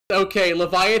Okay,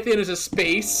 Leviathan is a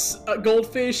space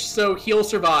goldfish, so he'll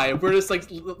survive. We're just like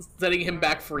setting him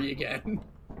back free again.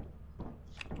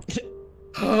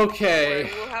 Okay.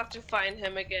 We'll have to find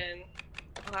him again.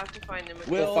 We'll have to find him again.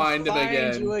 We'll find him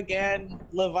again. you again,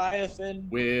 Leviathan.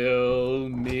 We'll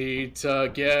meet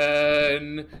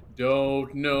again.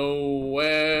 Don't know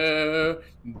where.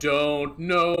 Don't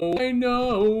know. I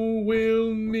know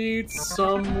we'll meet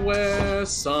somewhere,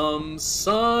 some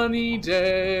sunny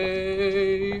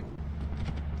day.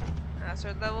 That's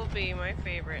what that will be, my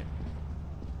favorite.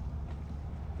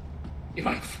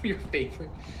 Your favorite?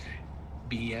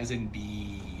 B as in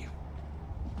bee.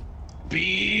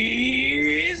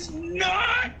 Bees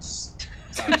nuts.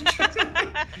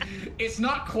 It's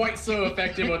not quite so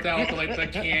effective without the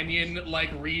canyon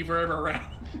reverb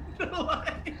around.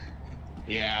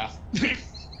 Yeah.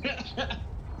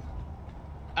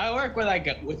 I work with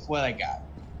what I got.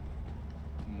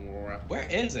 More. Where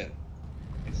is it?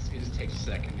 It just takes a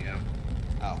second, yeah.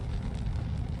 Oh.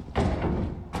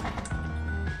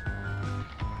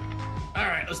 All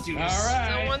right, let's do this. All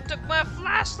right. Someone took my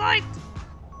flashlight.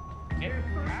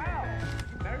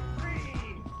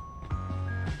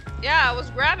 Yeah, I was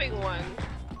grabbing one.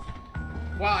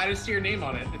 Wow, I didn't see your name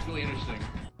on it. It's really interesting.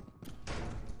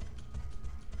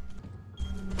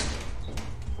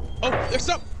 Oh, there's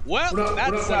some. Well, we're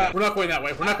not going that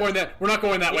way. We're not going that. We're not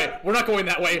going that way. We're not going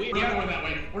that way. We're not going that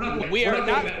way. We're not going. We are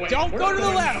not. Don't go to the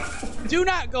left. Do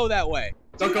not go that way.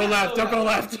 Don't go left. Don't go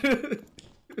left.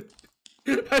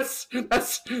 That's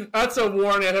a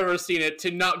warning I've ever seen it to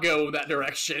not go that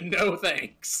direction. No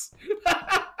thanks.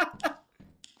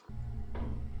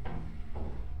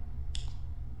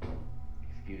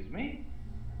 Excuse me.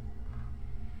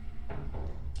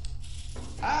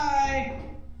 Hi.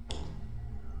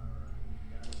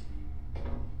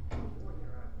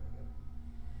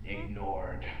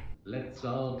 Ignored. Let's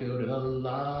all go to the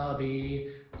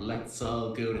lobby. Let's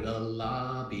all go to the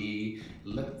lobby.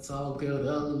 Let's all go to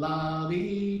the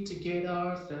lobby to get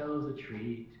ourselves a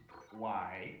treat.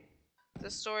 Why?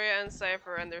 Dystoria and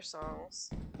Cypher and their songs.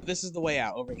 This is the way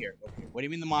out. Over here. Over here. What do you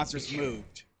mean the monsters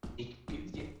moved? I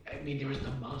mean, there was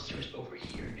the monsters over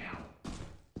here now.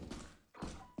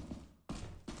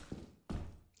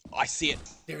 Oh, I see it.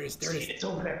 There it is. There it is. It's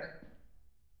over there.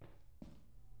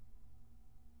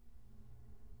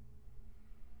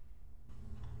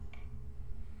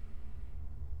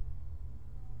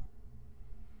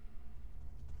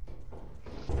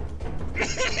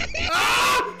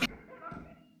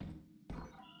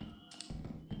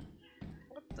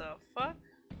 What the fuck?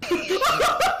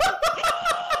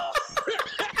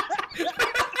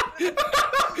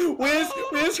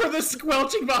 Where's her the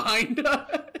squelching behind us?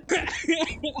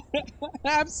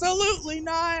 Absolutely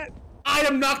not. I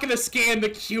am not gonna scan the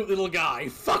cute little guy.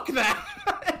 Fuck that.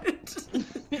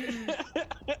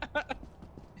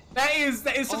 That is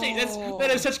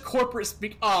such corporate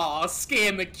speak. Aw,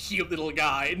 scan the cute little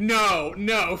guy.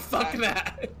 No, fuck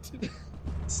that.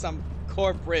 Some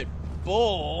corporate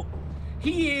bull.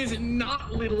 He is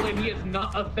not little and he is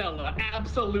not a fella.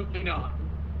 Absolutely not.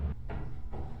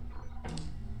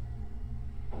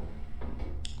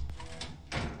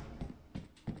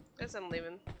 Guess I'm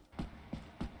leaving.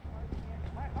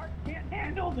 My heart can't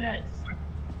handle this.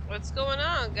 What's going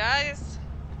on, guys?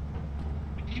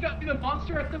 Did you not see the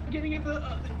monster at the beginning of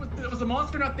the? Was the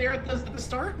monster not there at the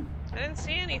start? I didn't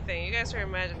see anything. You guys are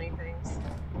imagining things.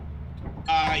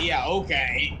 Yeah,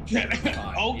 okay.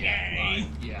 Okay.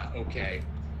 Yeah, okay.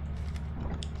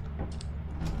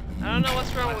 I don't know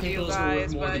what's wrong My with you pickles are worth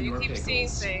guys, more but than you your keep seeing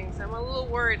pickles. things. I'm a little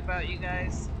worried about you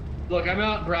guys. Look, I'm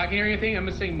not bragging or anything. I'm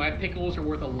just saying my pickles are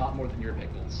worth a lot more than your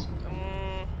pickles.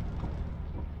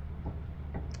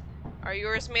 Are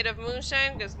yours made of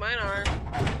moonshine? Because mine are.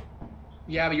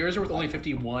 Yeah, but yours are worth only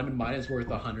 51. Mine is worth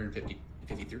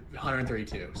 132.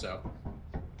 So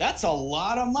That's a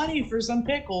lot of money for some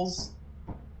pickles.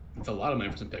 it's a lot of money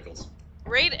for some pickles.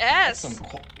 Grade S.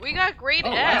 We got grade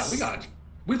S. Wow,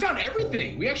 we found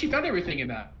everything. We actually found everything in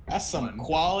that. That's some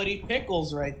quality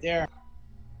pickles right there.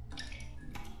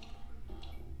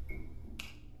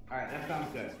 Alright, that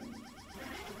sounds good.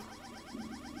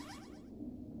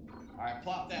 Alright,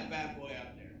 plop that bad boy out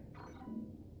there.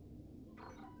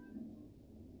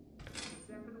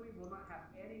 Definitely will not have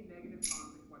any negative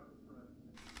consequences for us.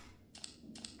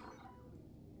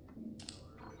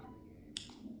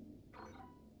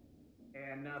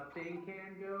 And nothing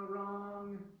can go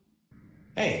wrong.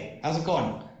 Hey, how's it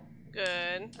going?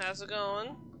 Good. How's it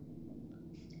going?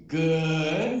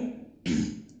 Good.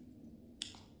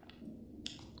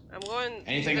 I'm going.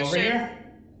 Anything over here?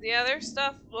 Yeah, there's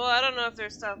stuff. Well, I don't know if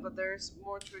there's stuff, but there's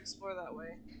more to explore that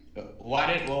way.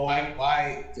 Why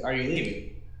are you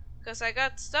leaving? Because I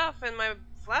got stuff and my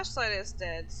flashlight is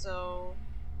dead, so...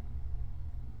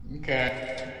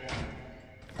 Okay.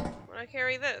 When I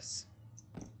carry this.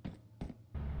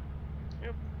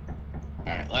 Yep.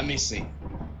 Alright, let me see.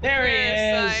 There he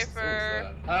There's is!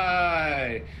 Cypher.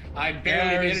 Hi! I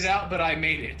barely made it out, but I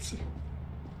made it.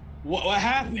 What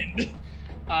happened?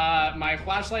 My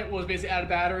flashlight was basically out of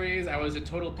batteries. I was in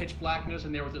total pitch blackness,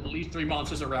 and there was at least 3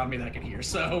 monsters around me that I could hear.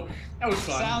 So that was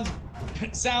fun.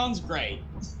 Sounds great.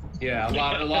 Yeah,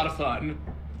 a lot of fun.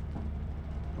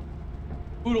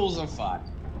 Oodles of fun.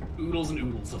 Oodles and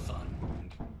oodles of fun.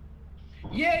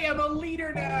 Yay! I'm a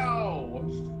leader now.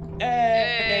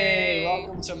 Hey,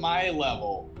 welcome to my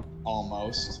level,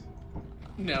 almost.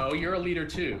 No, you're a leader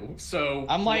too. So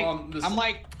I'm like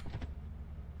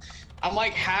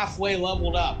halfway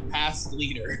leveled up past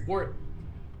leader. Well,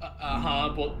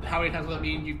 how many times will that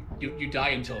mean you die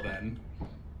until then?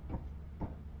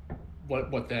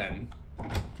 What then?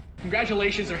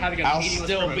 Congratulations for having a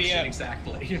meaningless promotion.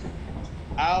 Exactly.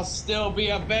 I'll still be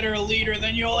a better leader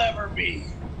than you'll ever be.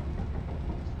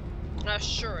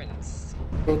 Assurance.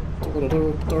 I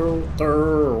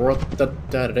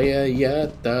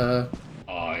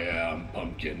am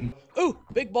Pumpkin. Ooh,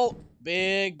 big bolt,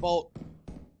 big bolt,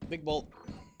 big bolt.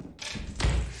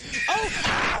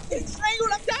 Oh, it's strangled,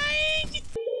 I'm dying!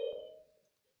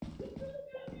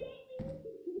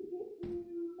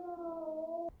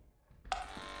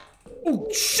 Oh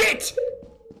shit!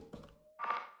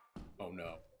 Oh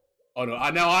no. Oh no,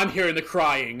 now I'm hearing the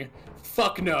crying.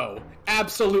 Fuck no.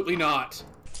 Absolutely not.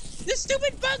 This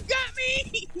stupid bug got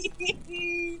me!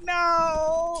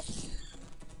 No!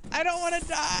 I don't want to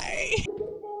die!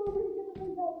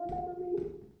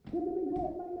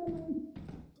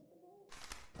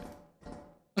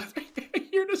 I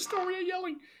hear Dystoria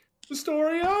yelling.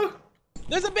 Dystoria?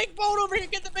 There's a big bolt over here!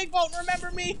 Get the big bolt and remember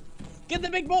me! Get the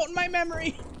big bolt in my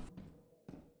memory!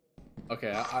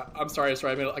 Okay, I'm sorry,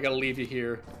 I gotta leave you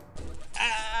here.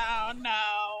 Oh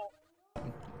no!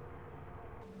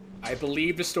 I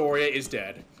believe Dystoria is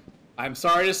dead. I'm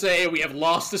sorry to say we have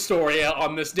lost Dystoria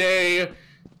on this day.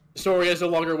 Dystoria is no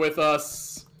longer with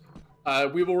us.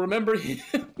 We will remember him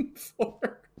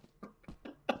for...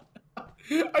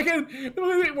 Again,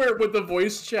 with the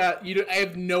voice chat, I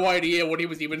have no idea what he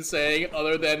was even saying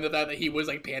other than that he was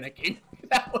like panicking.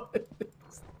 That was...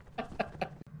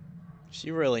 She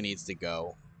really needs to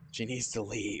go. She needs to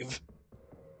leave.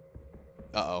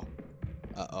 Uh-oh.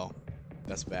 Uh-oh.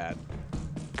 That's bad.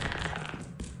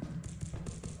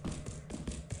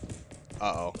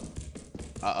 Uh-oh.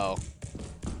 Uh-oh.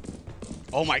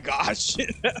 Oh my gosh!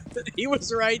 He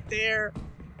was right there!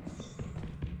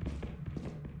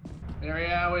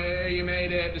 MeriiAoi, you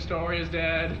made it. Dystoria's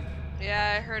dead.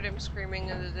 Yeah, I heard him screaming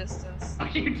in the distance. So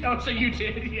you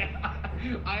did? Yeah.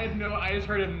 I just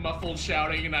heard him muffled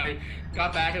shouting, and I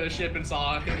got back in the ship and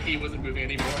saw he wasn't moving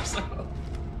anymore, so... It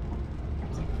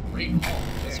was a great call.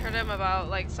 Just heard him about,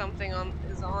 like, something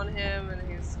is on him, and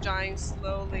he's dying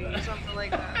slowly, or something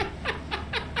like that.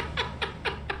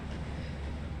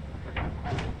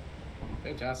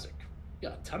 Fantastic.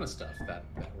 Yeah, a ton of stuff that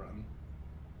run.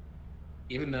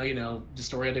 Even though,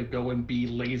 Dystoria had to go and be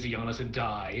lazy on us and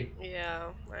die. Yeah,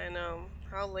 I know.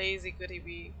 How lazy could he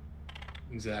be?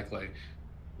 Exactly.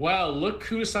 Well, look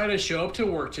who decided to show up to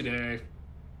work today.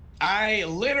 I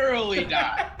literally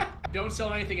died. Don't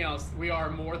sell anything else. We're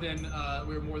more than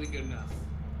good enough.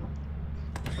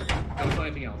 Don't sell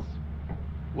anything else.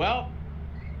 Well,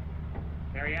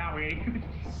 MeriiAoi.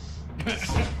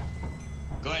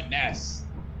 goodness.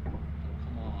 Come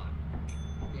on.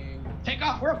 Take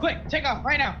off real quick. Take off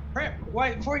right now. Hurry,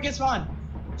 wait, before he gets on.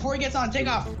 Before he gets on, take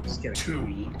off. Just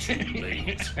kidding. Too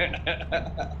late.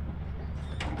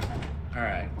 All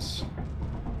right.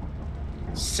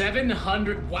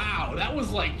 700. Wow, that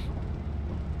was like.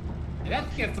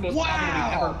 That's the most popular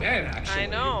we've ever been, actually. I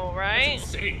know, right?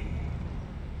 That's insane.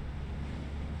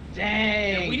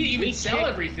 Dang. Yeah, we didn't even sell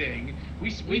everything.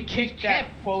 We kicked that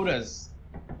quotas.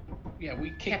 Yeah,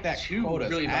 we kicked that two quota's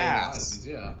really ass. items,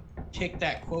 yeah. Kick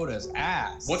that quota's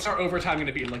ass. What's our overtime going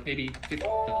to be? Like maybe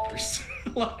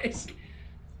 $50. Like.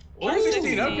 Ooh.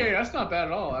 16. Okay, that's not bad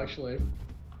at all, actually.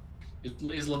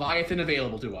 Is Leviathan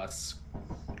available to us?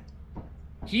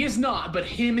 He is not, but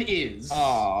him is. Oh,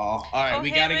 all right.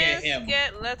 We gotta get him.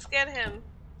 Let's get him.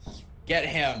 Get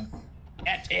him.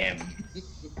 Get him.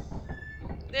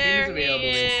 There he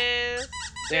is.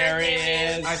 There he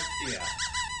is. Yeah.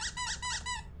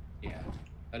 Yeah.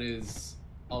 That is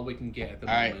all we can get at the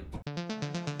all moment. Right.